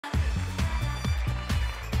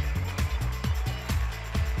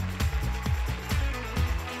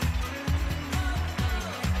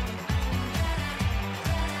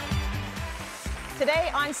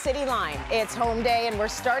Today on Cityline, it's home day and we're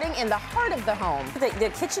starting in the heart of the home.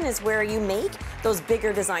 The kitchen is where you make those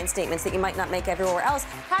bigger design statements that you might not make everywhere else.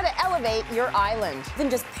 How to elevate your island.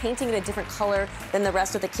 Even just painting it a different color than the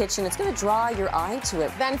rest of the kitchen, it's going to draw your eye to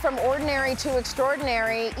it. Then from ordinary to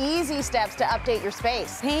extraordinary, easy steps to update your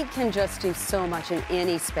space. Paint can just do so much in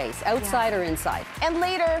any space, outside or inside. And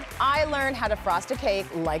later, I learned how to frost a cake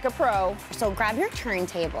like a pro. So grab your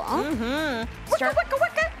turntable. Wicka, wicka,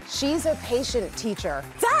 wicka. She's a patient teacher.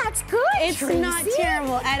 That's good, It's Tracy. not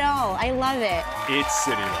terrible at all. I love it. It's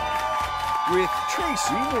Cityline with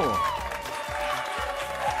Tracy Moore.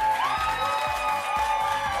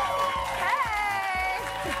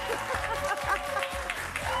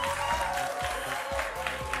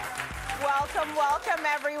 Welcome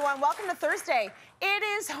everyone. Welcome to Thursday. It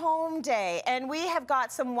is home day and we have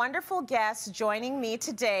got some wonderful guests joining me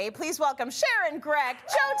today. Please welcome Sharon Grech,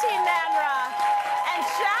 Jyoti Nanra, and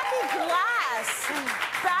Jackie Glass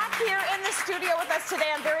back here in the studio with us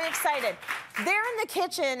today. I'm very excited. They're in the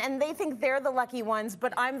kitchen and they think they're the lucky ones,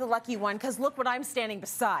 but I'm the lucky one because look what I'm standing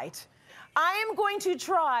beside. I am going to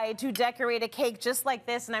try to decorate a cake just like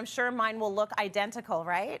this, and I'm sure mine will look identical,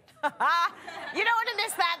 right? You don't want to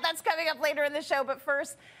miss that. That's coming up later in the show. But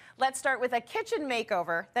first, let's start with a kitchen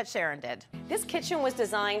makeover that Sharon did. This kitchen was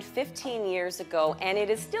designed 15 years ago, and it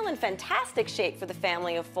is still in fantastic shape for the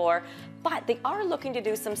family of four, but they are looking to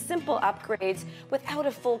do some simple upgrades without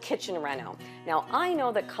a full kitchen reno. Now, I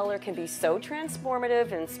know that color can be so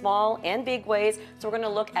transformative in small and big ways, so we're going to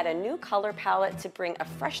look at a new color palette to bring a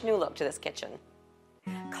fresh new look to this kitchen.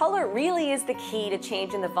 Color really is the key to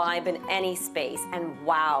changing the vibe in any space, and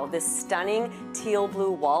wow, this stunning teal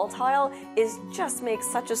blue wall tile just makes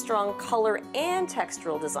such a strong color and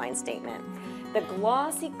textural design statement. The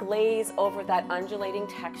glossy glaze over that undulating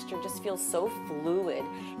texture just feels so fluid,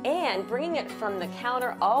 and bringing it from the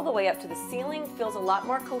counter all the way up to the ceiling feels a lot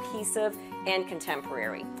more cohesive and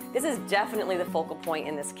contemporary. This is definitely the focal point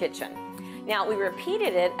in this kitchen. Now, we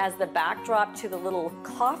repeated it as the backdrop to the little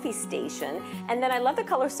coffee station, and then I love the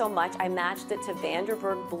color so much, I matched it to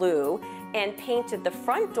Vanderburg blue and painted the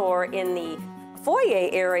front door in the foyer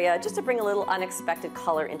area just to bring a little unexpected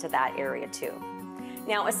color into that area too.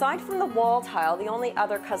 Now, aside from the wall tile, the only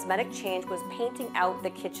other cosmetic change was painting out the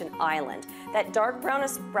kitchen island. That dark brown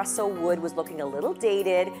espresso wood was looking a little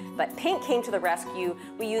dated, but paint came to the rescue.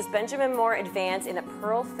 We used Benjamin Moore Advance in a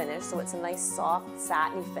pearl finish, so it's a nice soft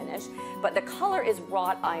satiny finish, but the color is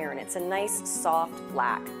wrought iron. It's a nice soft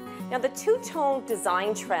black. Now, the two-tone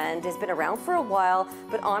design trend has been around for a while,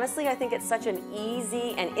 but honestly, I think it's such an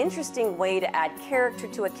easy and interesting way to add character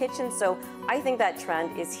to a kitchen, so I think that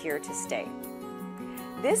trend is here to stay.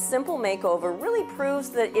 This simple makeover really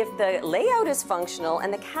proves that if the layout is functional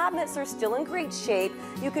and the cabinets are still in great shape,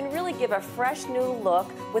 you can really give a fresh new look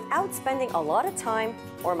without spending a lot of time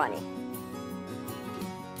or money.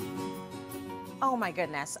 Oh my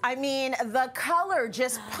goodness. I mean, the color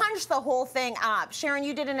just punched the whole thing up. Sharon,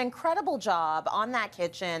 you did an incredible job on that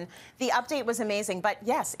kitchen. The update was amazing, but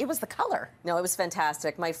yes, it was the color. No, it was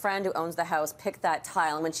fantastic. My friend who owns the house picked that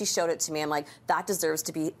tile, and when she showed it to me, I'm like, that deserves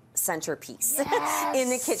to be centerpiece in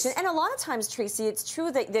the kitchen. And a lot of times, Tracy, it's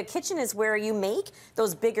true that the kitchen is where you make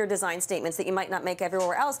those bigger design statements that you might not make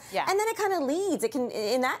everywhere else. Yeah. And then it kind of leads. It can,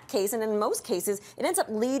 in that case, and in most cases, it ends up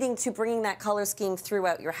leading to bringing that color scheme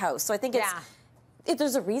throughout your house. So I think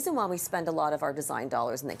there's a reason why we spend a lot of our design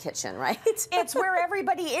dollars in the kitchen, right? It's where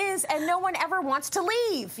everybody is, and no one ever wants to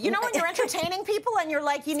leave. You know, when you're entertaining people and you're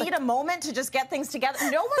like, you need a moment to just get things together.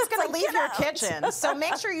 No one's going to leave your kitchen. So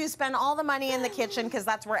make sure you spend all the money in the kitchen because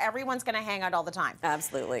that's where everyone's going to hang out all the time.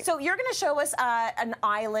 Absolutely. So you're going to show us an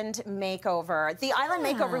island makeover. The island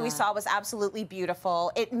makeover we saw was absolutely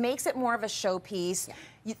beautiful. It makes it more of a showpiece. Yeah.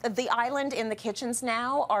 The island in the kitchens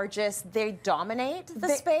now are just, they dominate the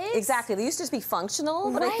space. Exactly. They used to just be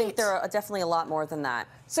functional, but I think there are definitely a lot more than that.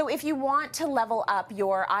 So if you want to level up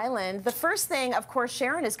your island, the first thing, of course,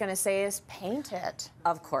 Sharon is going to say is paint it.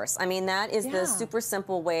 Of course. I mean, that is the super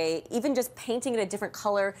simple way. Even just painting it a different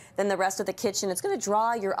color than the rest of the kitchen, it's going to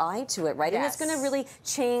draw your eye to it, right? Yes. And it's going to really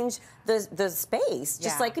change the space.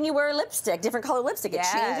 Just like when you wear lipstick, different color lipstick, it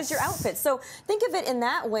changes your outfit. So think of it in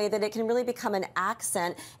that way, that it can really become an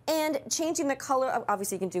accent. And changing the color,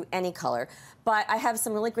 obviously you can do any color, but I have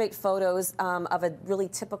some really great photos of a really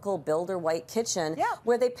typical builder white kitchen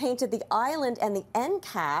where they painted the island and the end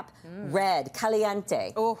cap red,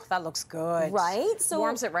 caliente. Oh, that looks good. Right? So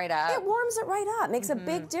warms it right up. It warms it right up. Makes a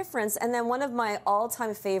big difference. And then one of my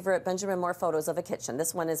all-time favorite Benjamin Moore photos of a kitchen.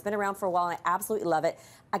 This one has been around for a while and I absolutely love it.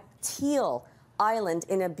 A teal island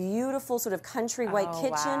in a beautiful sort of country white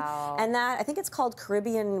kitchen. Wow. And that, I think it's called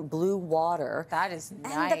Caribbean blue water. That is and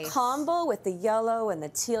nice. And the combo with the yellow and the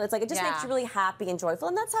teal, it's like, it just makes you really happy and joyful.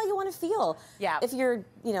 And that's how you want to feel. Yeah. If you're,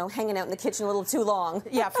 you know, hanging out in the kitchen a little too long.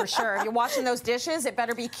 Yeah, for sure. If you're washing those dishes, it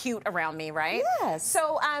better be cute around me, right? Yes.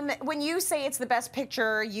 So when you say it's the best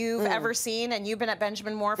picture you've ever seen, and you've been at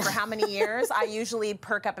Benjamin Moore for how many years, I usually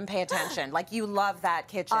perk up and pay attention. Like, you love that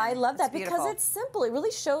kitchen. I love that it's because it's simple. It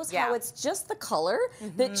really shows how it's just the color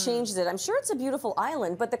that changes it. I'm sure it's a beautiful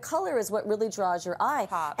island, but the color is what really draws your eye.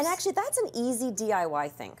 Pops. And actually, that's an easy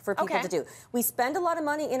DIY thing for people to do. We spend a lot of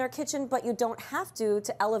money in our kitchen, but you don't have to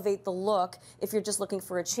elevate the look if you're just looking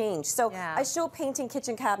for a change. So I show painting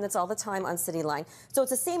kitchen cabinets all the time on Cityline. So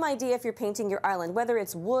it's the same idea if you're painting your island, whether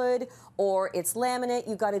it's wood or it's laminate,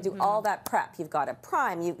 you've got to do all that prep. You've got to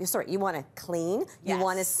prime, you want to clean, you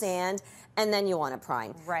want to sand, and then you want to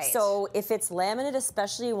prime. Right. So if it's laminate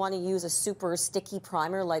especially, you want to use a super sticky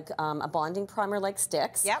primer, like a bonding primer like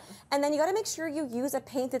Sticks. Yep. And then you got to make sure you use a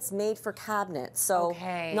paint that's made for cabinets. So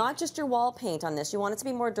not just your wall paint on this. You want it to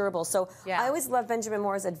be more durable. So I always love Benjamin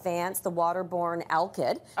Moore's Advanced, the waterborne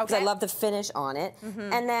alkyd, because I love the finish on it.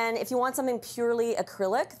 And then if you want something purely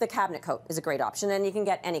acrylic, the cabinet coat is a great option, and you can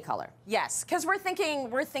get any color. Yes, because we're thinking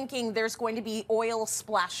there's going to be oil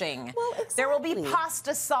splashing. Well, exactly. There will be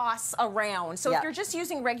pasta sauce around. So if you're just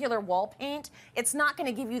using regular wall paint, it's not going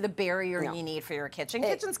to give you the barrier you need for your kitchen.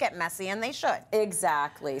 Kitchens get messy, and they should.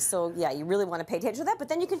 Exactly. So yeah, you really want to pay attention to that, but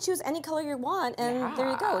then you can choose any color you want, and there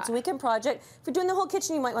you go. It's a weekend project. If you're doing the whole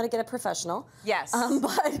kitchen, you might want to get a professional. Yes.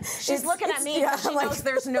 But she's looking at me because she knows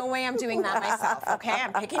there's no way I'm doing that myself. Okay,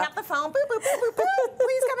 I'm picking up the phone. Boop, boop, boop, boop, boop.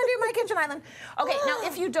 Please come and do my kitchen island. Okay, now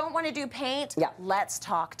if you don't want to do paint, let's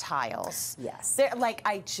talk tiles. Yes.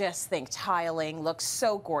 I just think tiling looks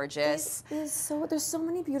so gorgeous. There's so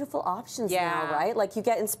many beautiful options now, right? Like, you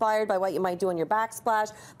get inspired by what you might do on your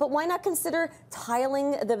backsplash, but why not consider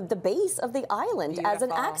tiling the base of the island as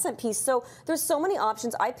an accent piece? So there's so many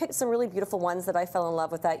options. I picked some really beautiful ones that I fell in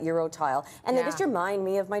love with, that Euro tile, and they just remind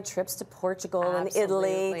me of my trips to Portugal and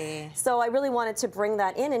Italy. So I really wanted to bring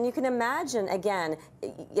that in, and you can imagine, again,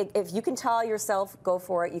 if you can tile yourself, go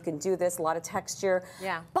for it. You can do this, a lot of texture.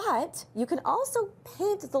 Yeah. But you can also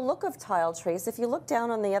paint the look of tile, Trace. If you look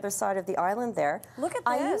down on the other side of the island there, look at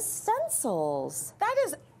this. I use stencils. That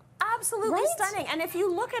is absolutely stunning. And if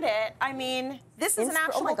you look at it, I mean, this is an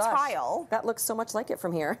actual tile. That looks so much like it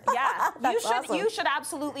from here. Yeah. Awesome. You should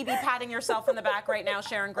absolutely be patting yourself on the back right now,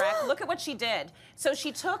 Sharon Grech. Look at what she did. So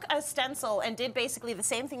she took a stencil and did basically the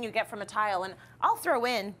same thing you get from a tile. And I'll throw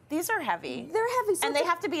in, these are heavy. They're heavy. And they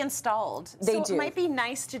have to be installed. They so do. It might be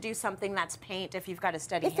nice to do something that's paint if you've got a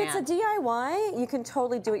steady hand. If it's a DIY, you can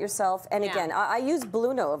totally do it yourself. And again, I use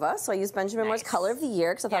Blue Nova, so I use Benjamin Moore's Color of the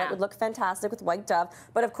Year, because I thought it would look fantastic with white dove.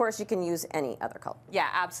 But of course, you can use any other color. Yeah,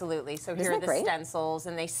 absolutely. So here are the stencils,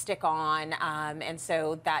 and they stick on, and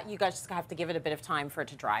so that you guys just have to give it a bit of time for it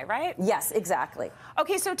to dry, right? Yes, exactly.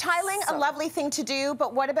 Okay, so tiling, a lovely thing to do,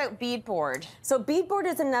 but what about beadboard? So beadboard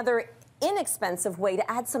is another inexpensive way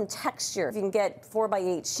to add some texture. You can get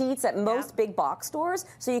 4x8 sheets at most big box stores,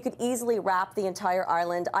 so you could easily wrap the entire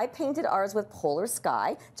island. I painted ours with Polar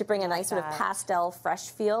Sky to bring a nice sort of pastel, fresh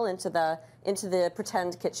feel into the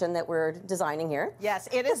pretend kitchen that we're designing here. Yes,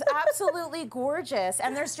 it is absolutely gorgeous,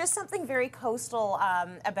 and there's just something very coastal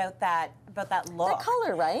about that look. The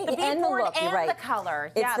color, right? The and the look, and the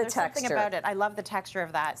color. It's the there's texture. Something about it. I love the texture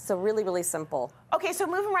of that. So really, really simple. Okay, so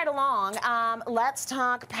moving right along, let's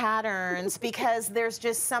talk patterns, because there's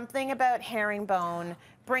just something about herringbone.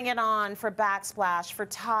 Bring it on for backsplash, for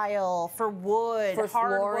tile, for wood, for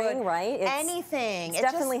flooring, hardwood, right? Anything. It's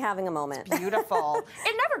definitely having a moment. It's beautiful.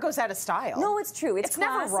 It never goes out of style. No, it's true. It's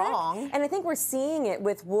never wrong. And I think we're seeing it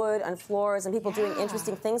with wood and floors and people doing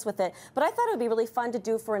interesting things with it. But I thought it would be really fun to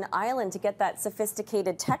do for an island to get that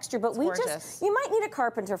sophisticated texture. But you might need a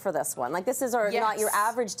carpenter for this one. Like, this is not your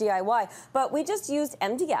average DIY. But we just used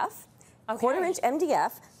MDF. Quarter-inch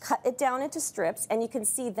MDF, cut it down into strips, and you can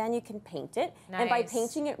see then you can paint it. And by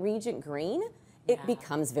painting it Regent Green, it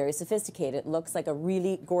becomes very sophisticated. It looks like a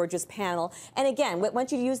really gorgeous panel. And again,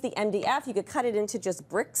 once you use the MDF, you could cut it into just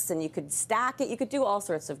bricks, and you could stack it. You could do all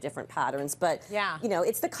sorts of different patterns. But, you know,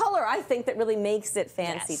 it's the color, I think, that really makes it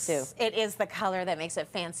fancy, too. It is the color that makes it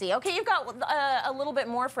fancy. Okay, you've got a little bit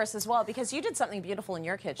more for us as well, because you did something beautiful in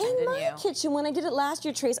your kitchen, didn't you? In my kitchen, when I did it last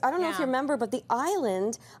year, Trace, I don't know if you remember, but the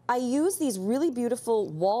island, I used these really beautiful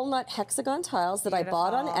walnut hexagon tiles that I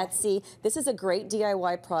bought on Etsy. This is a great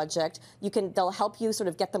DIY project. They'll help you sort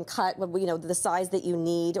of get them cut, you know, the size that you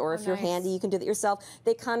need, or if you're handy, you can do that yourself.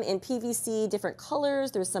 They come in PVC, different colors.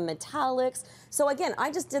 There's some metallics. So again,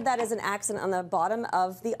 I just did that as an accent on the bottom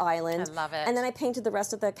of the island. I love it. And then I painted the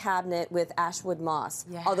rest of the cabinet with ashwood moss.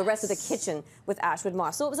 Yes. Oh, the rest of the kitchen with ashwood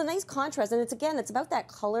moss. So it was a nice contrast. And it's, again, it's about that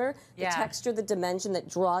color, the texture, the dimension that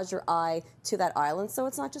draws your eye to that island. So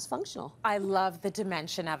it's not just functional. I love the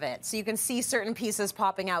dimension of it. So you can see certain pieces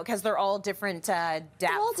popping out because they're all different depths.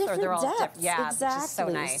 They're all different depths. Yeah, exactly. which is so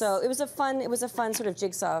nice. So it was a fun sort of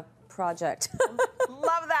jigsaw project.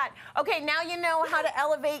 Love that. Okay, now you know how to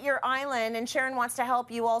elevate your island, and Sharon wants to help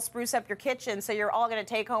you all spruce up your kitchen, so you're all going to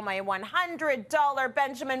take home a $100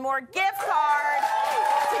 Benjamin Moore gift card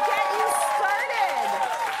to get you started.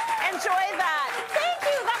 Enjoy that. Thank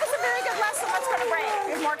you. That was a very good lesson. Let's go to break.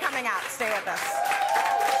 There's more coming up. Stay with us.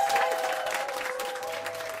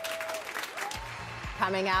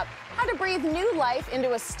 Coming up, how to breathe new life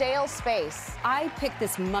into a stale space. I picked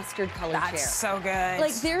this mustard colored chair. That's so good.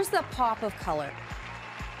 Like, there's the pop of color.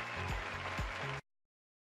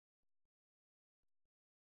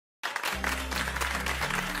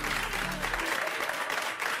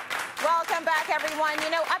 Welcome back, everyone. You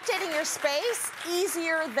know, updating your space,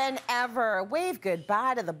 easier than ever. Wave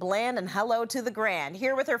goodbye to the bland and hello to the grand.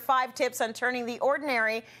 Here with her 5 tips on turning the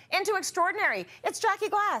ordinary into extraordinary. It's Jackie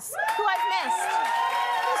Glass, who I've missed.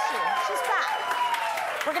 Missed you. She's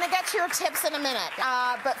back. We're going to get to your tips in a minute.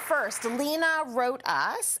 But first, Lena wrote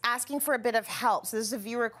us asking for a bit of help. So this is a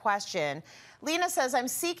viewer question. Lena says, I'm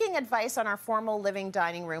seeking advice on our formal living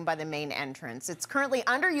dining room by the main entrance. It's currently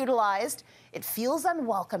underutilized. It feels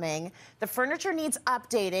unwelcoming. The furniture needs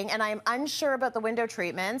updating, and I am unsure about the window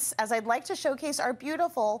treatments, as I'd like to showcase our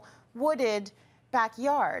beautiful wooded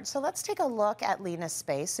backyard. So let's take a look at Lena's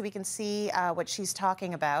space so we can see what she's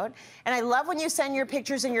talking about. And I love when you send your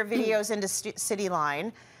pictures and your videos into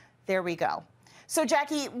Cityline. There we go. So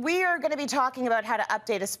Jackie, we are going to be talking about how to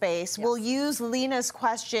update a space. Yes. We'll use Lena's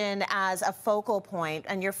question as a focal point,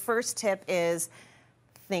 and your first tip is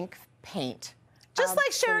think paint. Just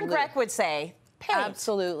like Sharon Grech would say, paint.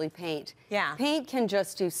 Absolutely, paint. Yeah. Paint can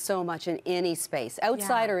just do so much in any space,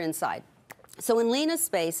 outside or inside. So in Lena's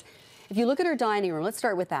space, if you look at her dining room, let's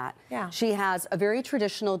start with that. Yeah. She has a very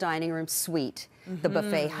traditional dining room suite. The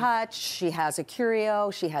buffet hutch, she has a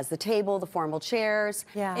curio, she has the table, the formal chairs,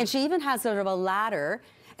 and she even has sort of a ladder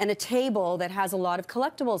and a table that has a lot of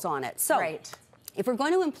collectibles on it. So if we're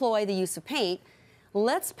going to employ the use of paint,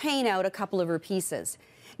 let's paint out a couple of her pieces.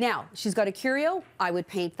 Now, she's got a curio, I would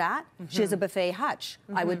paint that. She has a buffet hutch,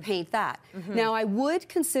 I would paint that. Now, I would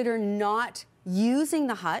consider not using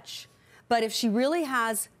the hutch, but if she really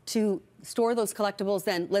has to store those collectibles,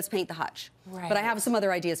 then let's paint the hutch. But I have some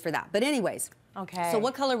other ideas for that. But anyways, so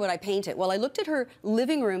what color would I paint it? Well, I looked at her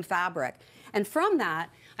living room fabric, and from that,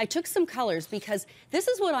 I took some colors because this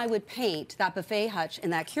is what I would paint, that buffet hutch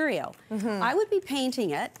and that curio. I would be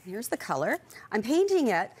painting it, here's the color, I'm painting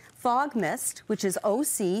it Fog Mist, which is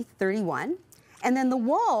OC 31. And then the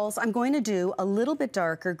walls, I'm going to do a little bit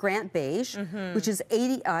darker Grant Beige, which is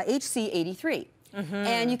HC 83.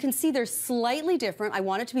 And you can see they're slightly different. I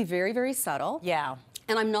want it to be very, very subtle. Yeah.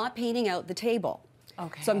 And I'm not painting out the table.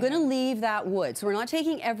 Okay. So I'm going to leave that wood. So we're not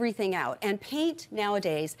taking everything out. And paint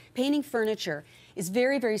nowadays, painting furniture is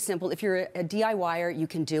very, very simple. If you're a DIYer, you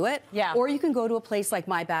can do it. Yeah. Or you can go to a place like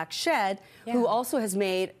My Back Shed, who also has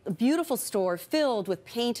made a beautiful store filled with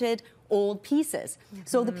painted old pieces.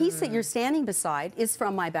 So the piece that you're standing beside is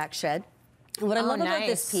from My Back Shed. And what I love about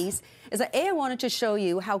this piece is that I wanted to show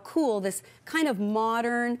you how cool this kind of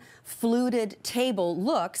modern fluted table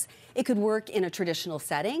looks. It could work in a traditional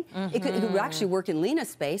setting. It could actually work in Lena's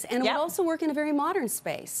space, and it would also work in a very modern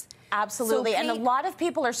space. Absolutely. So and a lot of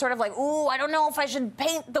people are sort of like, ooh, I don't know if I should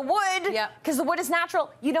paint the wood. Because the wood is natural.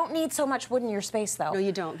 You don't need so much wood in your space, though. No,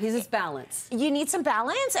 you don't. Because it's balance. You need some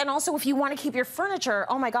balance. And also, if you want to keep your furniture,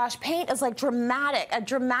 oh my gosh, paint is like a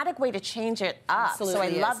dramatic way to change it up. Absolutely.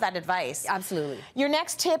 So I love that advice. Absolutely. Your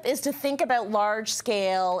next tip is to think about large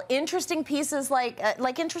scale, interesting pieces like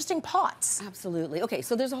interesting pots. Absolutely. Okay,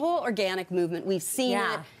 so there's a whole organic movement. We've seen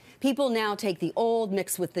it. People now take the old,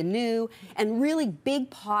 mix with the new, and really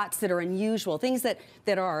big pots that are unusual, things that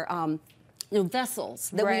are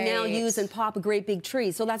vessels that we now use and pop a great big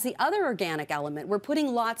tree. So that's the other organic element. We're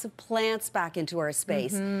putting lots of plants back into our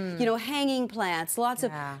space. You know, hanging plants, lots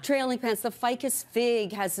of trailing plants. The ficus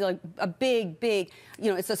fig has like a big,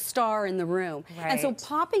 you know, it's a star in the room. And so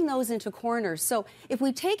popping those into corners. So if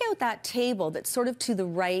we take out that table that's sort of to the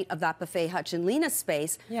right of that buffet hutch in Lena's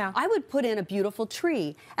space, I would put in a beautiful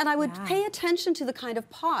tree. And I would pay attention to the kind of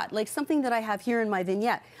pot, like something that I have here in my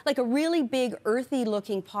vignette. Like a really big earthy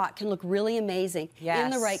looking pot can look really amazing in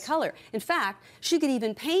the right color. In fact, she could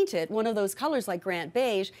even paint it one of those colors like Grant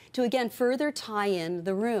Beige to again further tie in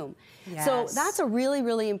the room. So that's a really,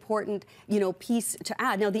 really important, piece to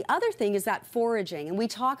add. Now, the other thing is that foraging, and we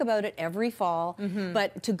talk about it every fall,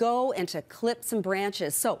 but to go and to clip some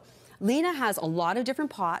branches. So Lena has a lot of different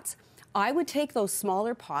pots. I would take those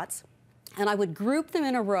smaller pots and I would group them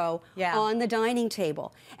in a row on the dining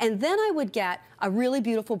table. And then I would get a really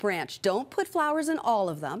beautiful branch. Don't put flowers in all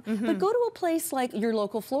of them, but go to a place like your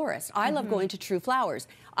local florist. I love going to True Flowers.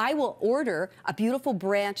 I will order a beautiful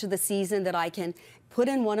branch of the season that I can put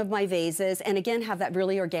in one of my vases and again have that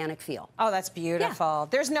really organic feel. Oh, that's beautiful.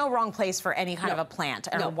 There's no wrong place for any kind of a plant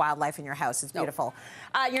or wildlife in your house. It's beautiful.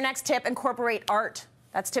 Your next tip, incorporate art.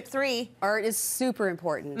 That's tip 3. Art is super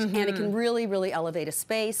important, and it can really, really elevate a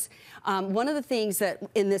space. One of the things that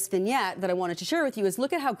in this vignette that I wanted to share with you is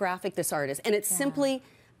look at how graphic this art is, and it's simply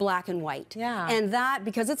black and white. And that,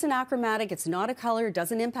 because it's an achromatic, it's not a color, it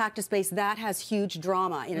doesn't impact a space, that has huge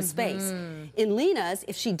drama in a space. In Lena's,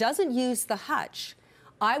 if she doesn't use the hutch,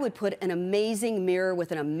 I would put an amazing mirror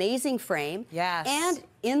with an amazing frame. And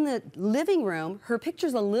in the living room, her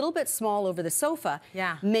picture's a little bit small over the sofa.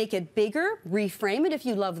 Make it bigger, reframe it if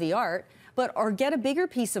you love the art, or get a bigger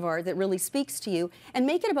piece of art that really speaks to you, and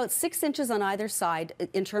make it about 6 inches on either side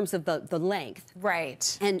in terms of the length.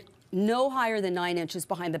 And no higher than 9 inches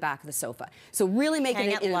behind the back of the sofa. So really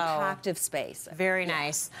making it an attractive space. Very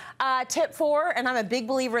nice. Tip 4, and I'm a big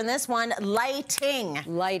believer in this one, lighting.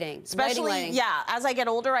 Lighting. Especially, as I get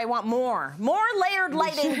older, I want more layered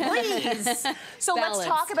lighting, please. So let's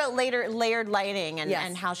talk about layered lighting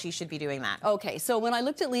and how she should be doing that. Okay, so when I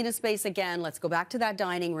looked at Lena's space again, let's go back to that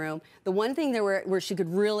dining room. The one thing there where she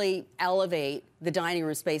could really elevate the dining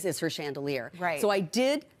room space is her chandelier. So I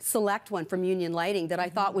did select one from Union Lighting that I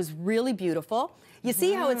thought was really beautiful. You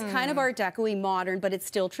see how it's kind of Art Deco-y, modern, but it's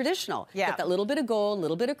still traditional. Got that little bit of gold,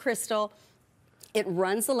 little bit of crystal. It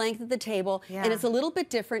runs the length of the table, and it's a little bit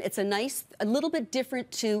different. It's a little bit different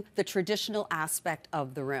to the traditional aspect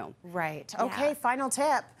of the room. Okay, final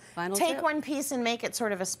tip. Take one piece and make it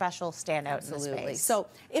sort of a special standout in the space. So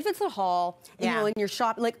if it's a hall, you know, in your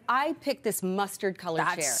shop, like I picked this mustard colored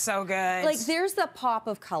chair. That's so good. Like there's the pop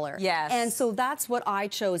of color. And so that's what I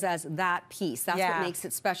chose as that piece. That's what makes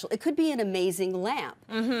it special. It could be an amazing lamp.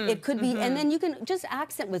 It could be, and then you can just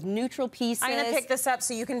accent with neutral pieces. I'm gonna pick this up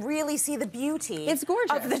so you can really see the beauty. It's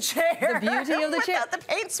gorgeous. Of the chair. The beauty of the chair. Without the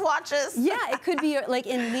paint swatches. It could be, like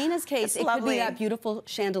in Lena's case, it could be that beautiful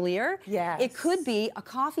chandelier. It could be a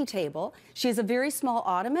coffee table. She has a very small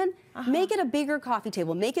ottoman. Make it a bigger coffee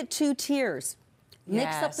table. Make it 2 tiers.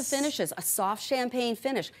 Mix up the finishes, a soft champagne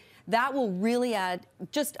finish. That will really add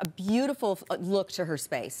just a beautiful look to her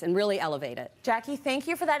space and really elevate it. Jackie, thank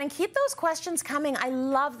you for that. And keep those questions coming. I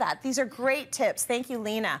love that. These are great tips. Thank you,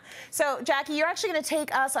 Lena. So, Jackie, you're actually going to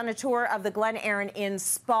take us on a tour of the Glen Erin Inn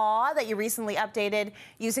Spa that you recently updated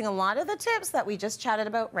using a lot of the tips that we just chatted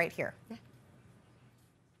about right here.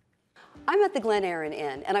 I'm at the Glen Erin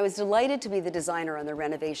Inn, and I was delighted to be the designer on the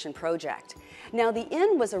renovation project. Now, the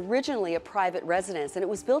inn was originally a private residence, and it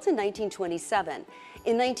was built in 1927.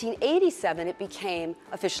 In 1987, it became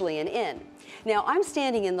officially an inn. Now, I'm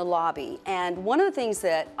standing in the lobby, and one of the things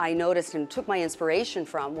that I noticed and took my inspiration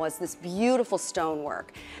from was this beautiful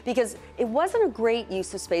stonework, because it wasn't a great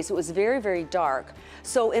use of space. It was very, very dark.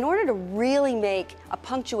 So in order to really make a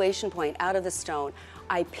punctuation point out of the stone,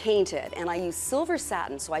 I painted, and I used silver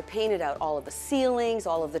satin, so I painted out all of the ceilings,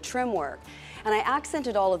 all of the trim work. And I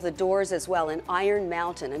accented all of the doors as well in Iron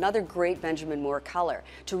Mountain, another great Benjamin Moore color,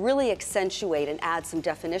 to really accentuate and add some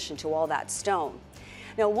definition to all that stone.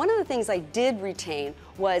 Now, one of the things I did retain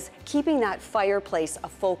was keeping that fireplace a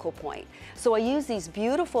focal point. So I used these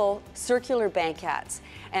beautiful circular banquettes,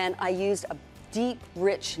 and I used a deep,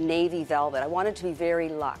 rich navy velvet. I wanted it to be very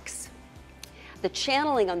luxe. The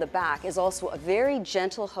channeling on the back is also a very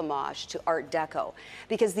gentle homage to Art Deco,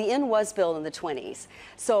 because the inn was built in the 20s.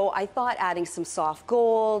 So I thought adding some soft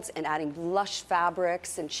golds and adding lush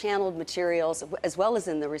fabrics and channeled materials, as well as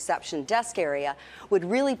in the reception desk area, would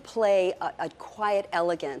really play a quiet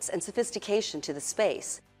elegance and sophistication to the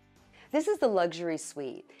space. This is the luxury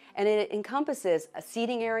suite, and it encompasses a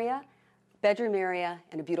seating area, bedroom area,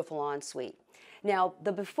 and a beautiful ensuite. Now,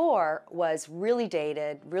 the before was really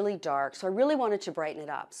dated, really dark, so I really wanted to brighten it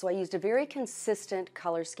up. So I used a very consistent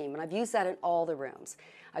color scheme, and I've used that in all the rooms.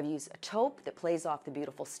 I've used a taupe that plays off the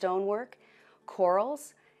beautiful stonework,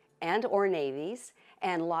 corals and/or navies,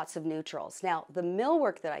 and lots of neutrals. Now, the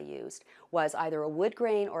millwork that I used was either a wood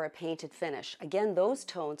grain or a painted finish. Again, those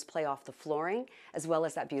tones play off the flooring as well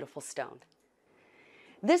as that beautiful stone.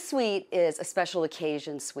 This suite is a special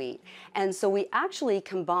occasion suite, and so we actually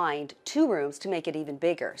combined 2 rooms to make it even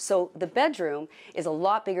bigger. So the bedroom is a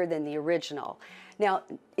lot bigger than the original. Now,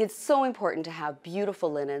 it's so important to have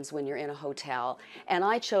beautiful linens when you're in a hotel, and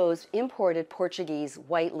I chose imported Portuguese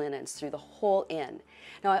white linens through the whole inn.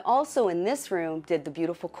 Now, I also, in this room, did the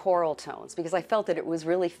beautiful coral tones because I felt that it was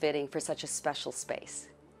really fitting for such a special space.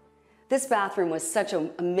 This bathroom was such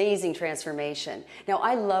an amazing transformation. Now,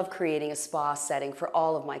 I love creating a spa setting for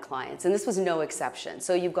all of my clients, and this was no exception.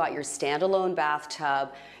 So you've got your standalone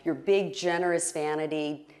bathtub, your big, generous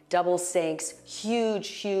vanity, double sinks,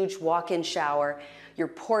 huge walk-in shower, your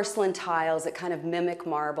porcelain tiles that kind of mimic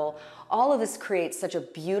marble. All of this creates such a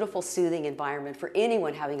beautiful, soothing environment for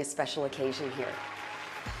anyone having a special occasion here.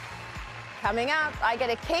 Coming up, I get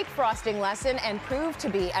a cake frosting lesson and prove to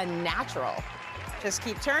be a natural. Just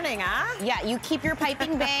keep turning, huh? Yeah, you keep your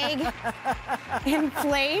piping bag in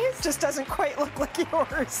place. Just doesn't quite look like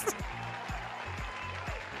yours.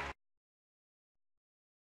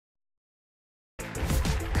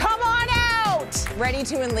 Come on out! Ready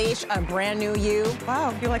to unleash a brand new you?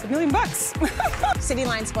 Wow, you're like $1 million.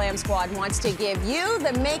 Cityline's Glam Squad wants to give you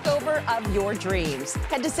the makeover of your dreams.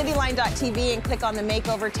 Head to cityline.tv and click on the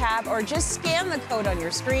makeover tab, or just scan the code on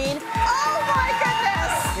your screen. Oh my goodness!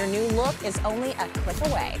 Your new look is only a click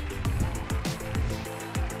away.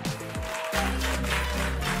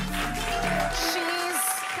 She's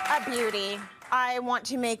a beauty. I want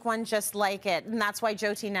to make one just like it, and that's why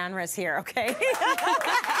Jyoti Nanra is here, okay? You're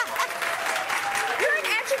an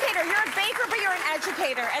educator, you're a baker, but you're an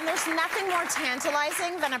educator, and there's nothing more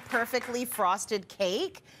tantalizing than a perfectly frosted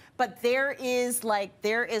cake. But there is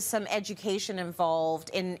some education involved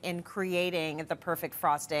in creating the perfect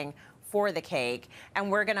frosting for the cake,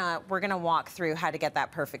 and we're gonna walk through how to get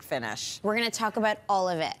that perfect finish. We're gonna talk about all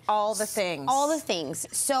of it. All the things. All the things.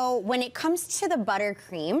 So when it comes to the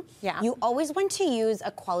buttercream, yeah, you always want to use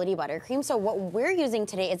a quality buttercream. So what we're using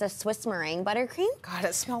today is a Swiss meringue buttercream. God,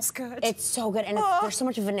 it smells good. It's so good, and there's so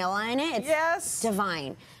much vanilla in it. It's yes.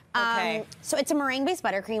 divine. Okay. So it's a meringue-based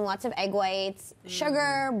buttercream, lots of egg whites,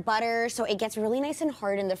 sugar, butter, so it gets really nice and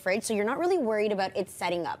hard in the fridge, so you're not really worried about it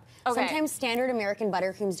setting up. Okay. Sometimes standard American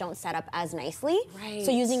buttercreams don't set up as nicely. Right.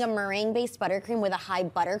 So using a meringue-based buttercream with a high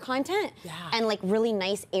butter content and like really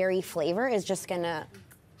nice airy flavor is just gonna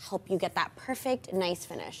help you get that perfect, nice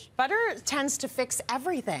finish. Butter tends to fix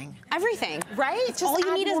everything. Everything. Right? Just all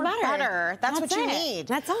you need is more butter. That's what you need.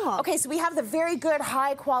 That's all. Okay, so we have the very good,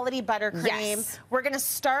 high quality buttercream. Yes. We're gonna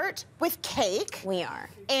start with cake. We are.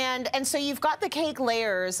 And so you've got the cake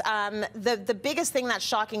layers. The biggest thing that's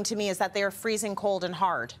shocking to me is that they are freezing cold and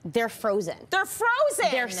hard. They're frozen. They're frozen!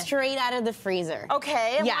 They're straight out of the freezer.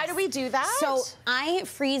 Okay, and yes. why do we do that? So I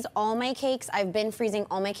freeze all my cakes. I've been freezing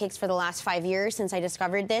all my cakes for the last 5 years since I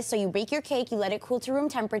discovered this. So you bake your cake, you let it cool to room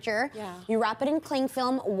temperature. Yeah. You wrap it in cling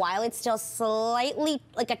film while it's still slightly,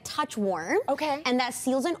 like a touch warm. Okay. And that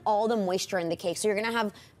seals in all the moisture in the cake. So you're gonna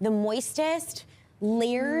have the moistest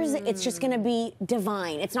layers. It's just gonna be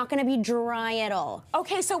divine. It's not gonna be dry at all.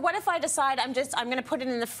 Okay, so what if I decide I'm gonna put it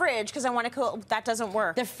in the fridge because I want to cool? That doesn't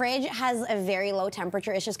work. The fridge has a very low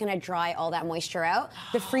temperature. It's just gonna dry all that moisture out.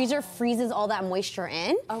 The freezer freezes all that moisture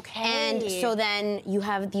in. Okay. And so then you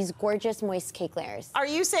have these gorgeous moist cake layers. Are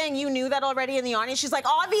you saying you knew that already in the audience? She's like,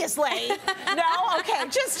 obviously. No? Okay,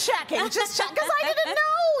 just checking. Just check, because I didn't know.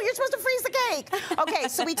 You're supposed to freeze the cake. Okay,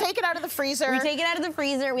 so we take it out of the freezer. We take it out of the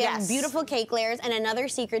freezer. We Yes. have beautiful cake layers. And another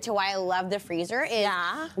secret to why I love the freezer is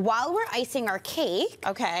while we're icing our cake,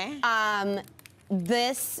 okay,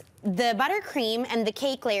 the buttercream and the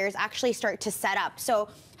cake layers actually start to set up. So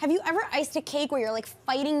have you ever iced a cake where you're like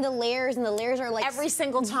fighting the layers and the layers are like... Every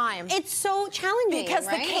single time. It's so challenging, because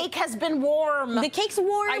right? the cake has been warm. The cake's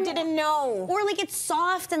warm. I didn't know. Or like it's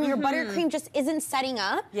soft and your buttercream just isn't setting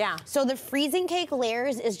up. Yeah. So the freezing cake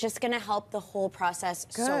layers is just gonna help the whole process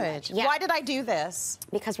so much. Yeah. Why did I do this?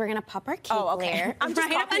 Because we're gonna pop our cake layer. I'm just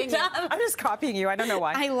copying you. I'm just copying you. I don't know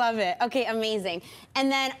why. I love it. Okay, amazing.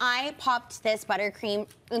 And then I popped this buttercream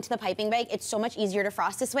into the piping bag. It's so much easier to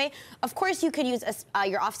frost this way. Of course, you could use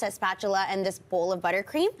your offset spatula and this bowl of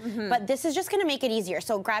buttercream, but this is just gonna make it easier.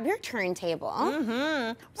 So grab your turntable.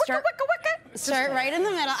 Start right in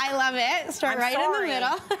the middle. I love it. Start in the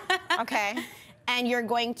middle. Okay. And you're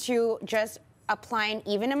going to just apply an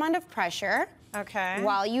even amount of pressure. Okay.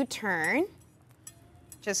 While you turn.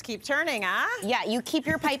 Just keep turning, huh? Yeah, you keep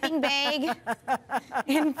your piping bag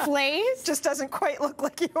in place. Just doesn't quite look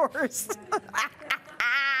like yours.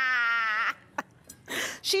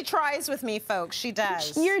 She tries with me, folks. She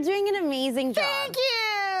does. You're doing an amazing job. Thank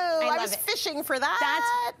you. I was fishing for that.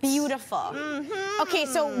 That's beautiful. Okay,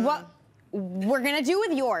 so we're gonna do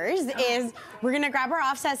with yours is we're gonna grab our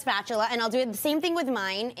offset spatula, and I'll do it the same thing with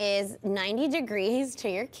mine, is 90 degrees to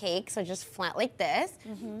your cake, so just flat like this,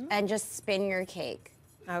 and just spin your cake.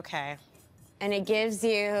 Okay. And it gives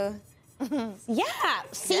you,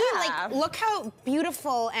 see, like, look how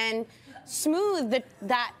beautiful and smooth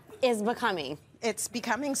that is becoming. It's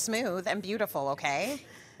becoming smooth and beautiful, okay?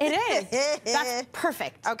 It is. That's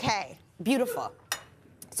perfect. Okay. Beautiful.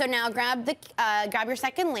 So now grab your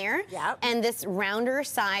second layer, and this rounder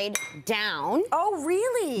side down. Oh,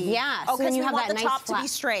 really? Yeah. Oh, so then you have want that the nice top flat, to be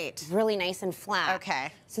straight. really nice and flat.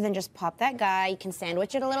 Okay. So then just pop that guy. You can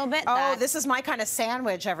sandwich it a little bit. Oh, this is my kind of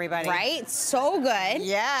sandwich, everybody. Right? So good.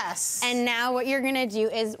 Yes. And now what you're gonna do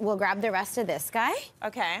is we'll grab the rest of this guy.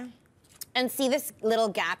 Okay. And see this little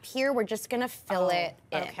gap here? We're just gonna fill it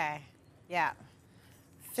in. Okay. Yeah.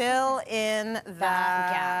 Fill in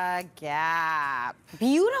the gap.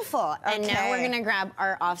 Beautiful. And now we're Okay. gonna grab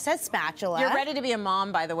our offset spatula. You're ready to be a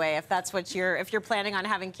mom, by the way, if that's what if you're planning on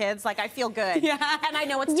having kids. Like, I feel good. Yeah. And I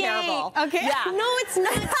know it's terrible. Okay. Yeah. No, it's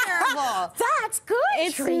not terrible. That's good,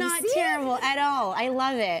 It's not terrible at all. I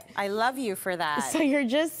love it. I love you for that. So you're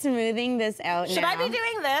just smoothing this out Should now. I be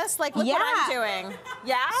doing this? Like, look what I'm doing.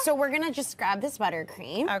 Yeah? So we're gonna just grab this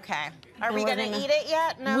buttercream. Okay. Are we we're gonna eat it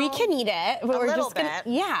yet? No. We can eat it, but we're little just gonna.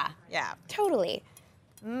 bit. Yeah. Yeah. Totally.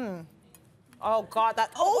 Oh God,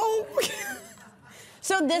 that. Oh.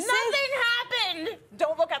 So this is. Nothing happened.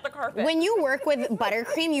 Don't look at the carpet. When you work with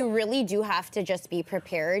buttercream, you really do have to just be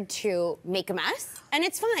prepared to make a mess, and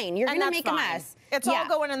it's fine. You're gonna make a mess. It's all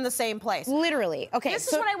going in the same place. Literally. Okay. This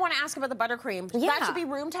is what I want to ask about the buttercream. Yeah. That should be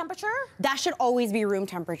room temperature? That should always be room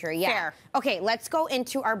temperature. Yeah. Fair. Okay. Let's go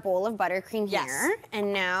into our bowl of buttercream here,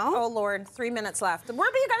 and now. Oh Lord, 3 minutes left. We're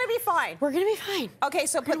gonna be fine. We're gonna be fine. Okay,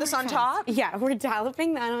 so put this on top. Yeah, we're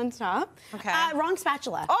dolloping that on top. Okay. Wrong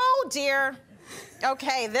spatula. Oh dear.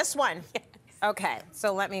 Okay, this one. Yes. Okay,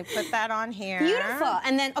 so let me put that on here. Beautiful.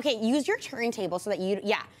 And then, okay, use your turntable so that you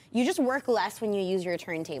just work less when you use your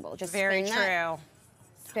turntable. Just Very spin true. that.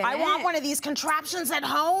 Spin I it. want one of these contraptions at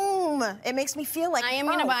home. It makes me feel like I am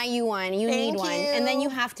gonna buy you one. You need one. And then you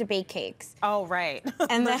have to bake cakes. Oh, right.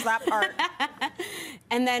 And there's that part.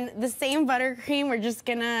 And then the same buttercream, we're just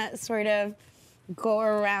gonna sort of go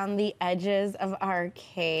around the edges of our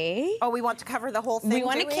cake. Oh, we want to cover the whole thing, We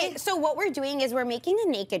want a cake. So what we're doing is we're making a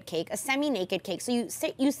naked cake, a semi-naked cake. So you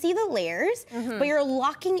see the layers, but you're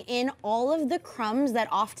locking in all of the crumbs that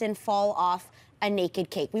often fall off a naked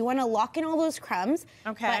cake. We want to lock in all those crumbs,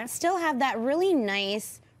 but still have that really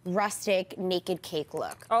nice, rustic, naked cake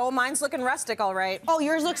look. Oh, mine's looking rustic, all right. Oh,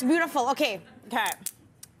 yours looks beautiful. Okay. Okay.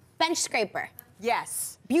 Bench scraper.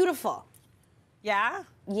 Yes. Beautiful. Yeah?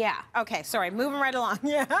 Yeah. Okay, sorry, moving right along.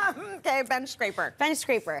 Yeah. Okay, bench scraper. Bench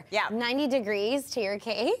scraper. Yeah. 90 degrees to your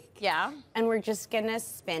cake. Yeah. And we're just gonna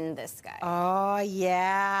spin this guy. Oh,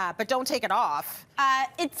 yeah. But don't take it off.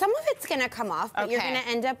 Some of it's gonna come off, but you're Okay. gonna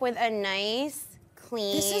end up with a nice,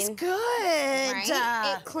 clean. This is good.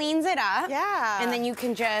 Right? It cleans it up. Yeah. And then you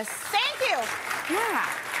can just. Thank you. Yeah.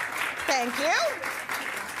 Thank you.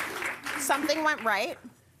 Something went right.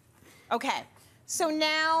 Okay. So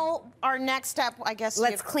now our next step, I guess.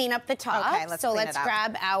 Let's clean up the top. Okay, let's clean let's it up.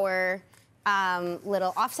 grab our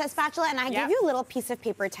little offset spatula, and I give you a little piece of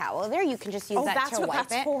paper towel there. You can just use that that's to what wipe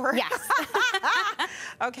that's it. for. Yes.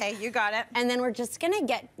 Okay, you got it. And then we're just gonna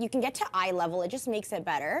you can get to eye level. It just makes it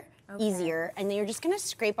better, easier. And then you're just gonna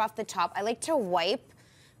scrape off the top. I like to wipe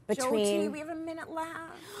between. Jyoti, we have a minute left.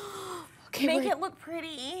 Okay, Make it look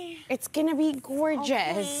pretty. It's gonna be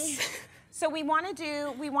gorgeous. Okay. So we want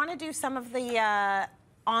to do some of the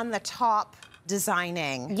on the top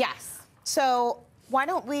designing. Yes. So why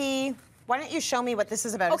don't you show me what this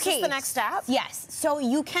is about? Okay. Is this the next step? Yes. So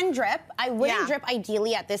you can drip. I wouldn't drip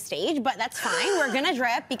ideally at this stage, but that's fine. We're gonna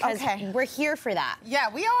drip because we're here for that. Yeah,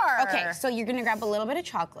 we are. Okay. So you're gonna grab a little bit of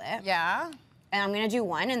chocolate. Yeah. And I'm gonna do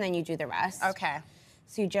one, and then you do the rest. Okay.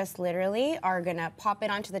 So you just literally are gonna pop it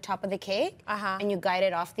onto the top of the cake, and you guide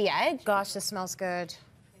it off the edge. Gosh, this smells good.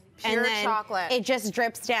 And Pure then chocolate. it just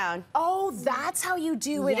drips down. Oh, that's how you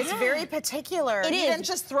do it. It's very particular. It you is. didn't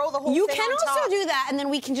just throw the whole You thing can on also top. do that, and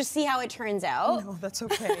then we can just see how it turns out. No, that's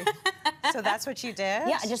okay. So that's what you did?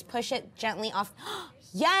 Yeah, just push it gently off.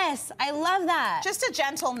 Yes, I love that. Just a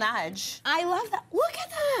gentle nudge. I love that. Look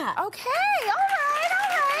at that. Okay, all right, all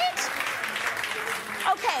right.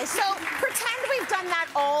 Okay, so pretend we've done that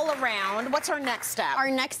all around. What's our next step? Our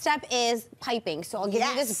next step is piping. So I'll give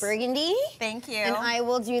you this burgundy. Thank you. And I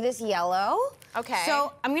will do this yellow. Okay.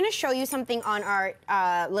 So I'm gonna show you something on our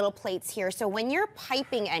little plates here. So when you're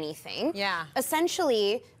piping anything,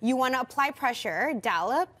 essentially you wanna apply pressure,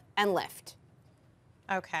 dollop, and lift.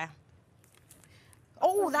 Okay.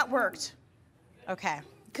 Oh, that worked. Okay.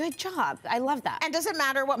 Good job. I love that. And does it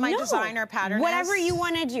matter what my designer pattern is? Whatever you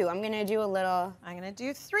want to do. I'm going to do a little... I'm going to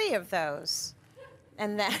do 3 of those.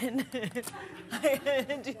 And then I'm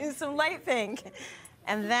going to do some light pink.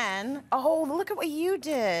 And then, oh, look at what you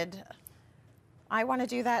did. I want to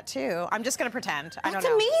do that too. I'm just going to pretend. I don't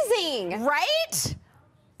know. That's amazing. Right?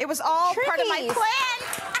 It was all part of my plan.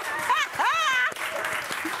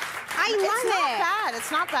 I love it. It's not bad.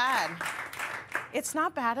 It's not bad. It's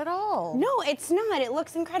not bad at all. No, it's not. It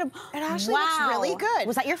looks incredible. It actually looks really good.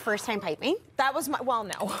 Was that your first time piping? That was my, well,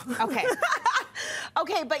 no. Okay.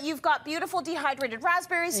 Okay, but you've got beautiful dehydrated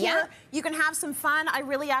raspberries here. You can have some fun. I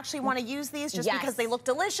really actually want to use these just because they look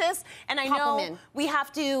delicious. And I know we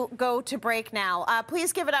have to go to break now.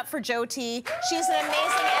 Please give it up for Jyoti. She's an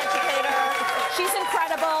amazing educator. She's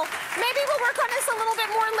incredible. Maybe we'll work on this a little bit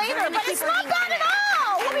more later, but it's not bad at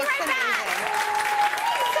all. We'll be right back.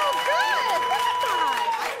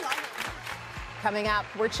 Coming up,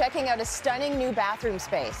 we're checking out a stunning new bathroom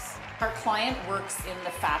space. Our client works in the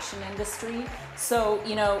fashion industry, so,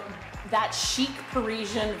 you know, that chic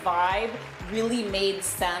Parisian vibe really made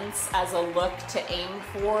sense as a look to aim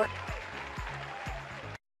for.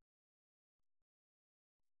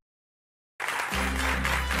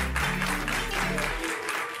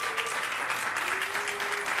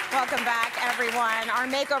 Welcome back, everyone. Our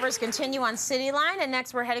makeovers continue on Cityline, and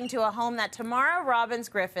next we're heading to a home that Tamara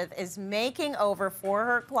Robbins-Griffith is making over for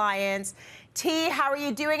her clients. T, how are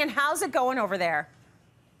you doing, and how's it going over there?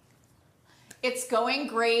 It's going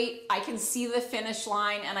great. I can see the finish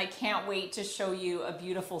line, and I can't wait to show you a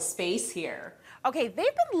beautiful space here. Okay,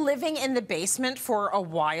 they've been living in the basement for a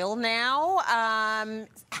while now.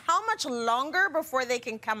 How much longer before they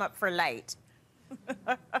can come up for light?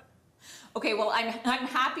 Okay, well, I'm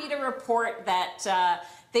happy to report that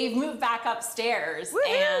they've moved back upstairs.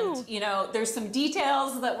 And, you know, there's some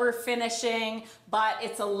details that we're finishing, but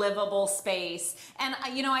it's a livable space. And,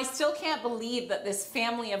 you know, I still can't believe that this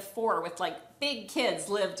family of 4 with, like, big kids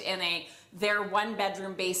lived in their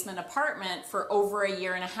 1-bedroom basement apartment for over 1.5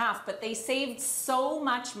 years, but they saved so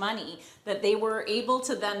much money that they were able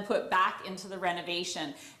to then put back into the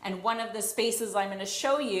renovation. And one of the spaces I'm going to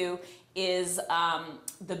show you is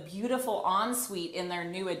the beautiful ensuite in their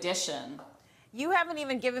new addition. You haven't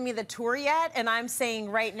even given me the tour yet, and I'm saying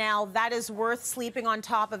right now that is worth sleeping on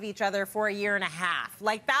top of each other for 1.5 years.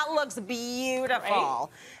 Like, that looks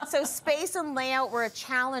beautiful. Right? So space and layout were a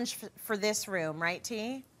challenge for this room, right,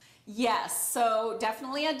 T? Yes, so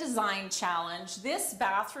definitely a design challenge. This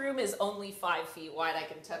bathroom is only 5 feet wide. I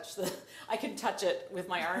can touch it with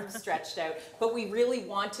my arms stretched out, but we really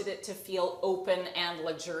wanted it to feel open and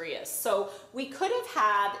luxurious. So we could have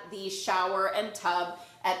had the shower and tub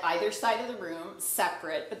at either side of the room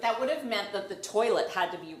separate, but that would have meant that the toilet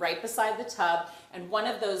had to be right beside the tub, and one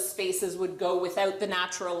of those spaces would go without the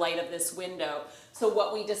natural light of this window. So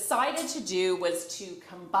what we decided to do was to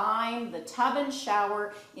combine the tub and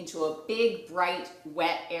shower into a big, bright,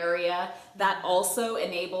 wet area. That also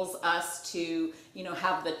enables us to, you know,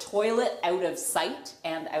 have the toilet out of sight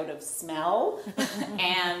and out of smell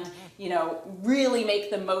and, you know, really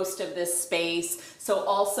make the most of this space. So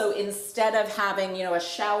also, instead of having, you know, a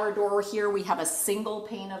shower door here, we have a single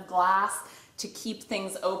pane of glass to keep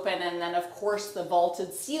things open. And then, of course, the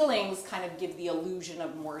vaulted ceilings kind of give the illusion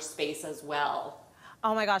of more space as well.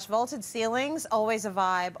 Oh my gosh, vaulted ceilings, always a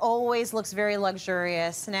vibe, always looks very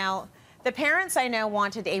luxurious. Now, the parents I know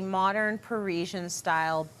wanted a modern Parisian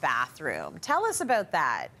style bathroom. Tell us about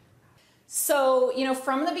that. So, you know,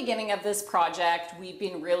 from the beginning of this project, we've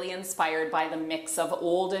been really inspired by the mix of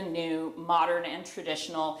old and new, modern and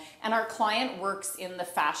traditional, and our client works in the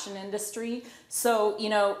fashion industry. So, you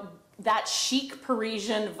know, that chic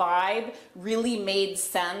Parisian vibe really made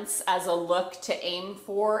sense as a look to aim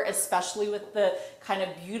for, especially with the kind of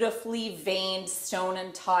beautifully veined stone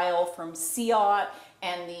and tile from Ciot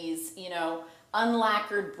and these, you know,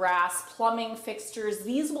 unlacquered brass plumbing fixtures.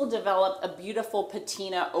 These will develop a beautiful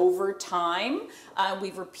patina over time.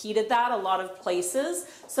 We've repeated that a lot of places.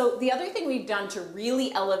 So the other thing we've done to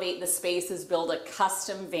really elevate the space is build a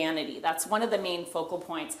custom vanity. That's one of the main focal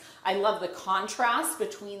points. I love the contrast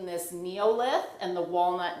between this neolith and the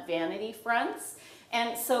walnut vanity fronts.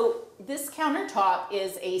 And so this countertop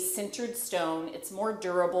is a sintered stone. It's more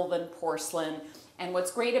durable than porcelain. And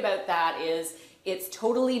what's great about that is it's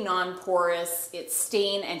totally non-porous, it's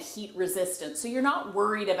stain and heat resistant. So you're not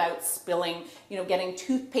worried about spilling, you know, getting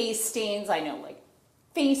toothpaste stains. I know, like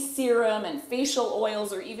face serum and facial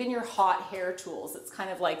oils, or even your hot hair tools. It's kind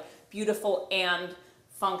of like beautiful and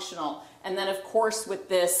functional. And then of course with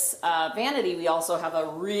this vanity, we also have a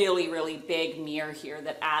really, really big mirror here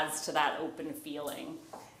that adds to that open feeling.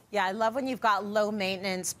 Yeah, I love when you've got low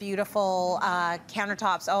maintenance, beautiful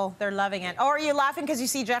countertops. Oh, they're loving it. Oh, are you laughing because you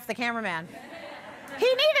see Jeff, the cameraman? He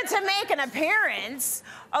needed to make an appearance.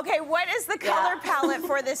 Okay, what is the color palette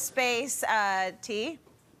for this space, T?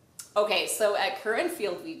 Okay, so at Current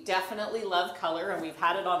Field, we definitely love color, and we've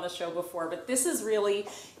had it on the show before, but this is really,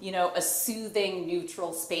 you know, a soothing,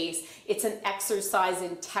 neutral space. It's an exercise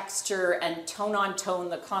in texture and tone on tone,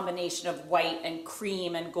 the combination of white and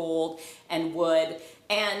cream and gold and wood.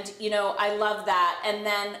 And, you know, I love that. And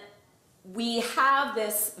then we have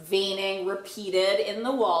this veining repeated in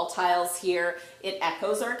the wall tiles here. It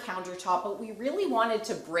echoes our countertop, but we really wanted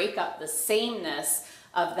to break up the sameness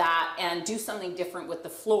of that and do something different with the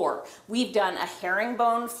floor. We've done a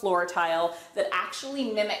herringbone floor tile that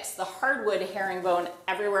actually mimics the hardwood herringbone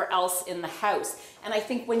everywhere else in the house. And I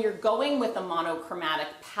think when you're going with a monochromatic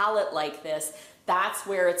palette like this, that's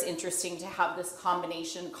where it's interesting to have this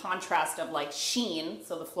combination contrast of like sheen,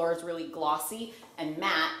 so the floor is really glossy, and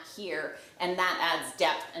matte here, and that adds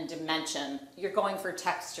depth and dimension. You're going for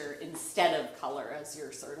texture instead of color as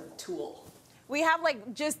your sort of tool. We have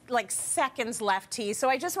just seconds left, T. So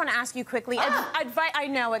I just want to ask you quickly. I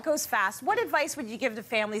know it goes fast. What advice would you give to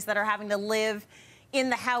families that are having to live in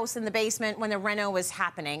the house in the basement when the reno is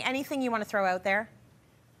happening? Anything you want to throw out there?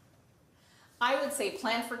 I would say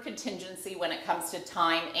plan for contingency when it comes to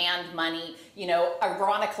time and money. You know,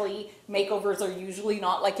 ironically, makeovers are usually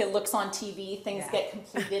not like it looks on TV. Things get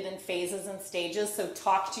completed in phases and stages. So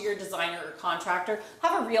talk to your designer or contractor.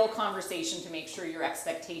 Have a real conversation to make sure your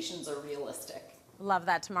expectations are realistic. Love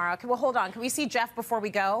that, Tamara. Okay, well, hold on. Can we see Jeff before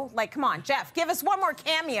we go? Like, come on, Jeff, give us one more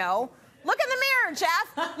cameo. Look in the mirror,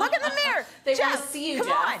 Jeff. Look in the mirror. They Jeff, want to see you, come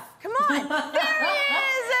Jeff. Come on. There he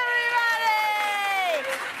is, everybody.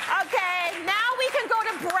 Okay, now we can go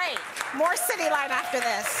to break. More Cityline after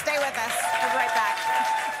this. Stay with us. We'll be right back.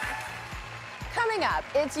 Coming up,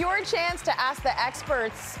 it's your chance to ask the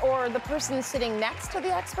experts or the person sitting next to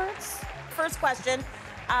the experts. First question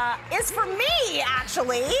is for me,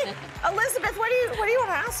 actually. Elizabeth, what do you want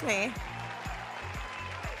to ask me?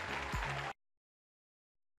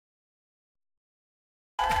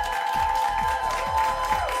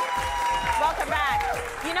 Welcome back.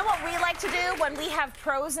 You know what we like to do when we have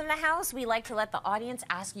pros in the house? We like to let the audience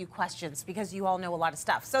ask you questions because you all know a lot of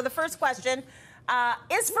stuff. So the first question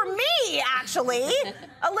is for me, actually.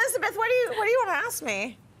 Elizabeth, what do you want to ask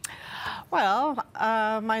me? Well,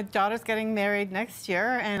 my daughter's getting married next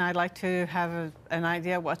year, and I'd like to have an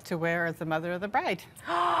idea what to wear as the mother of the bride.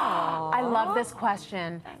 I love this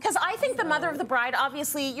question. Because I think the mother of the bride,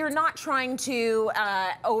 obviously, you're not trying to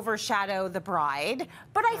overshadow the bride,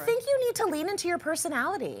 but I think you need to lean into your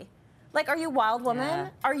personality. Like, are you a wild woman? Yeah.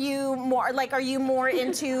 Are you more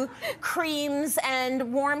into creams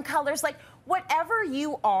and warm colors? Like, whatever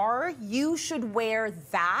you are, you should wear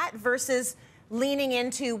that versus leaning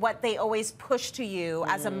into what they always push to you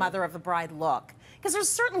as a mother of the bride look. Because there's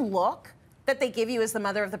a certain look that they give you as the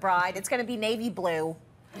mother of the bride. It's going to be navy blue.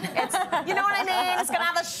 It's, you know what I mean? It's going to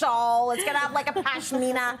have a shawl. It's going to have like a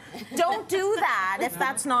pashmina. Don't do that if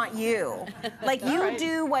that's not you. Like, you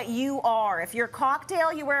do what you are. If you're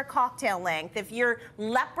cocktail, you wear a cocktail length. If you're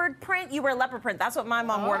leopard print, you wear leopard print. That's what my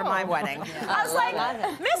mom wore to my wedding. I was like,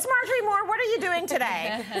 Miss Marjorie Moore, what are you doing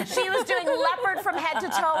today? She was doing leopard from head to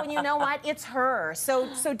toe, and you know what? It's her. So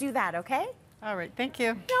do that, okay? All right, thank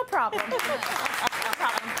you. No problem. No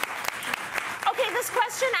problem. Okay, this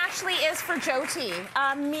question actually is for Jyoti.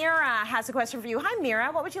 Mira has a question for you. Hi, Mira.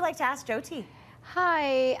 What would you like to ask Jyoti?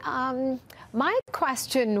 Hi. My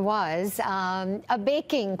question was a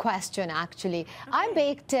baking question, actually. I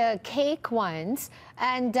baked a cake once,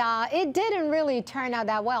 and it didn't really turn out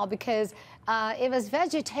that well because it was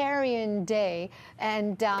vegetarian day,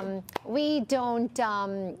 and we don't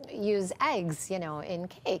use eggs, you know, in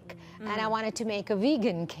cake. And I wanted to make a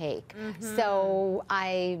vegan cake. So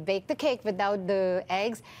I baked the cake without the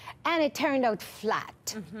eggs, and it turned out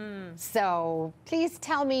flat. So please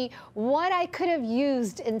tell me what I could have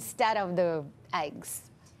used instead of the eggs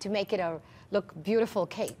to make it a look beautiful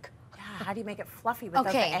cake. Yeah, how do you make it fluffy without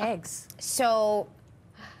the eggs? So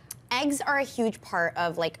eggs are a huge part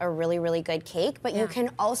of like a really, really good cake, but you can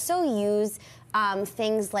also use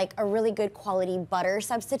things like a really good quality butter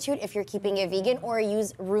substitute if you're keeping it vegan, or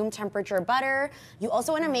use room temperature butter. You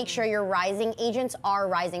also want to make sure your rising agents are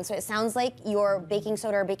rising. So it sounds like your baking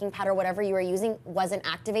soda or baking powder, whatever you were using, wasn't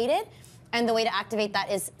activated. And the way to activate that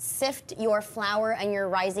is sift your flour and your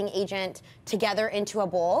rising agent together into a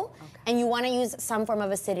bowl. And you want to use some form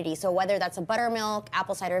of acidity. So whether that's a buttermilk,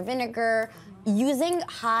 apple cider vinegar, using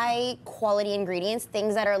high quality ingredients,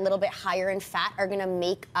 things that are a little bit higher in fat are going to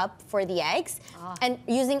make up for the eggs. And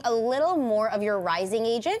using a little more of your rising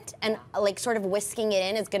agent and like sort of whisking it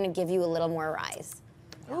in is going to give you a little more rise.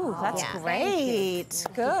 Ooh, that's great.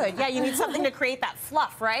 Good. Yeah, you need something to create that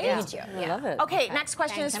fluff, right? Yeah. You do. I love it. Okay, next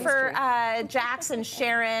question is for Jax and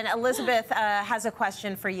Sharon. Elizabeth has a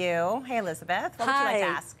question for you. Hey, Elizabeth, what would you like to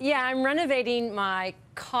ask? Yeah, I'm renovating my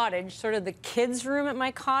cottage, sort of the kids' room at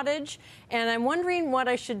my cottage, and I'm wondering what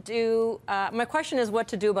I should do. My question is what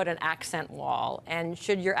to do about an accent wall, and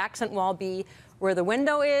should your accent wall be where the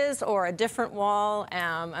window is or a different wall?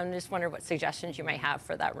 I'm just wondering what suggestions you might have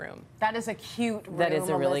for that room. That is a cute room, That is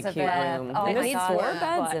a really cute room. Oh, and there's 4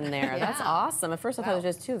 beds in there. Yeah. That's awesome. At first I thought it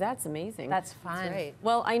was just 2. That's amazing. That's fun. Great.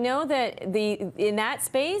 Well, I know that in that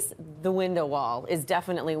space, the window wall is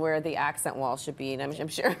definitely where the accent wall should be, and I'm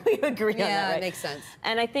sure we agree on that, Yeah, right? it makes sense.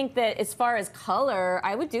 And I think that as far as color,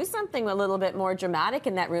 I would do something a little bit more dramatic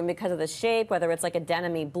in that room because of the shape, whether it's like a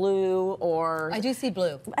denim-y blue or... I do see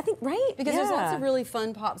blue. I think, right? Because there's lots of really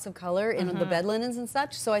fun pops of color in the bed linens and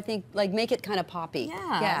such, so I think like make it kind of poppy.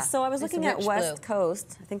 Yeah. So I was looking at West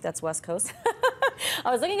Coast. I think that's West Coast.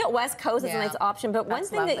 I was looking at West Coast as a nice option, but one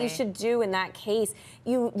thing that you should do in that case,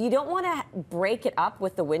 you don't want to break it up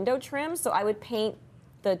with the window trim, so I would paint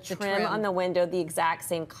the trim on the window the exact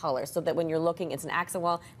same color so that when you're looking, it's an accent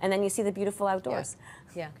wall, and then you see the beautiful outdoors.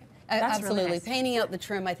 Yeah. Absolutely. Really nice. Painting out the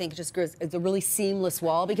trim, I think, just gives it's a really seamless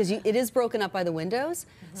wall because it is broken up by the windows.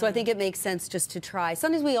 So I think it makes sense just to try.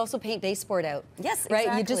 Sometimes we also paint day sport out. Yes, right?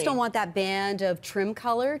 exactly. You just don't want that band of trim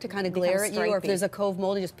color to kind of glare at you, or if there's a cove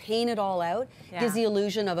mold, you just paint it all out. Gives the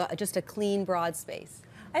illusion of just a clean, broad space.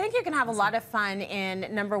 I think you can have a lot of fun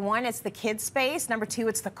in, number 1, it's the kids' space. Number 2,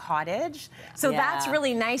 it's the cottage. So that's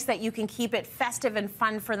really nice that you can keep it festive and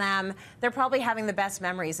fun for them. They're probably having the best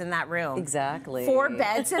memories in that room. Exactly. 4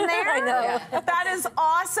 beds in there? I know. That is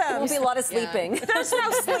awesome. There will be a lot of sleeping. There's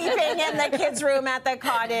no sleeping in the kids' room at the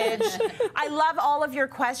cottage. I love all of your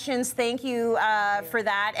questions. Thank you for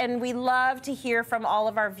that. And we love to hear from all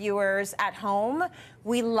of our viewers at home.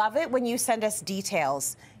 We love it when you send us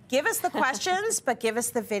details. Give us the questions, but give us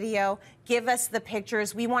the video. Give us the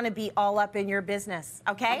pictures. We want to be all up in your business,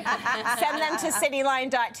 okay? Send them to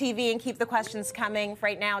cityline.tv and keep the questions coming.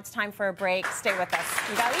 Right now, it's time for a break. Stay with us.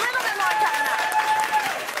 We got a little bit more coming up.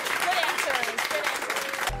 Good answers. Good answers.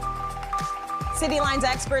 Cityline's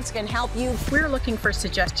experts can help you. We're looking for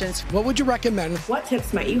suggestions. What would you recommend? What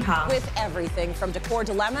tips might you have? With everything from decor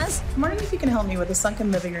dilemmas. I'm wondering if you can help me with a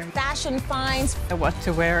sunken living room. Fashion finds. What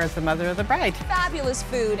to wear as the mother of the bride. Fabulous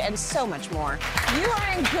food and so much more. You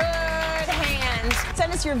are in good hands.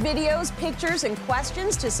 Send us your videos, pictures, and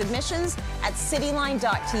questions to submissions at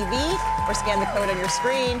cityline.tv or scan the code on your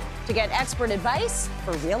screen to get expert advice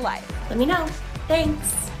for real life. Let me know.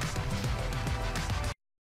 Thanks.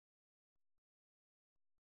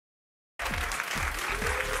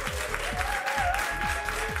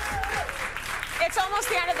 It's almost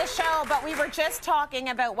the end of the show, but we were just talking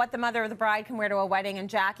about what the mother of the bride can wear to a wedding, and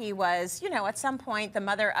Jackie was, you know, at some point the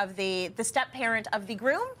mother of the step-parent of the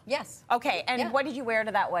groom? Yes. Okay, and what did you wear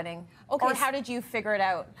to that wedding? Okay. Or how did you figure it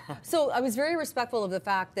out? So I was very respectful of the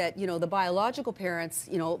fact that, you know, the biological parents,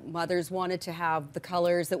 you know, mothers wanted to have the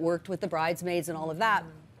colors that worked with the bridesmaids and all of that.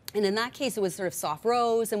 And in that case, it was sort of soft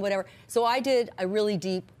rose and whatever. So I did a really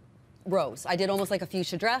deep rose. I did almost like a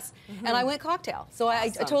fuchsia dress, and I went cocktail. So I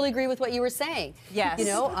totally agree with what you were saying. Yes. You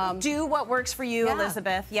know, do what works for you,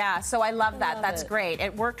 Elizabeth. Yeah. So I love that. That's great.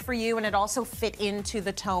 It worked for you, and it also fit into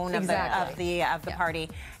the tone of the party.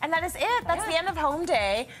 And that is it. That's the end of home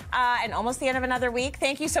day, and almost the end of another week.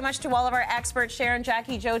 Thank you so much to all of our experts, Sharon,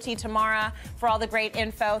 Jackie, Jyoti, Tamara, for all the great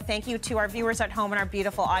info. Thank you to our viewers at home and our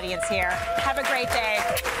beautiful audience here. Have a great day.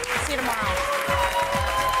 See you tomorrow.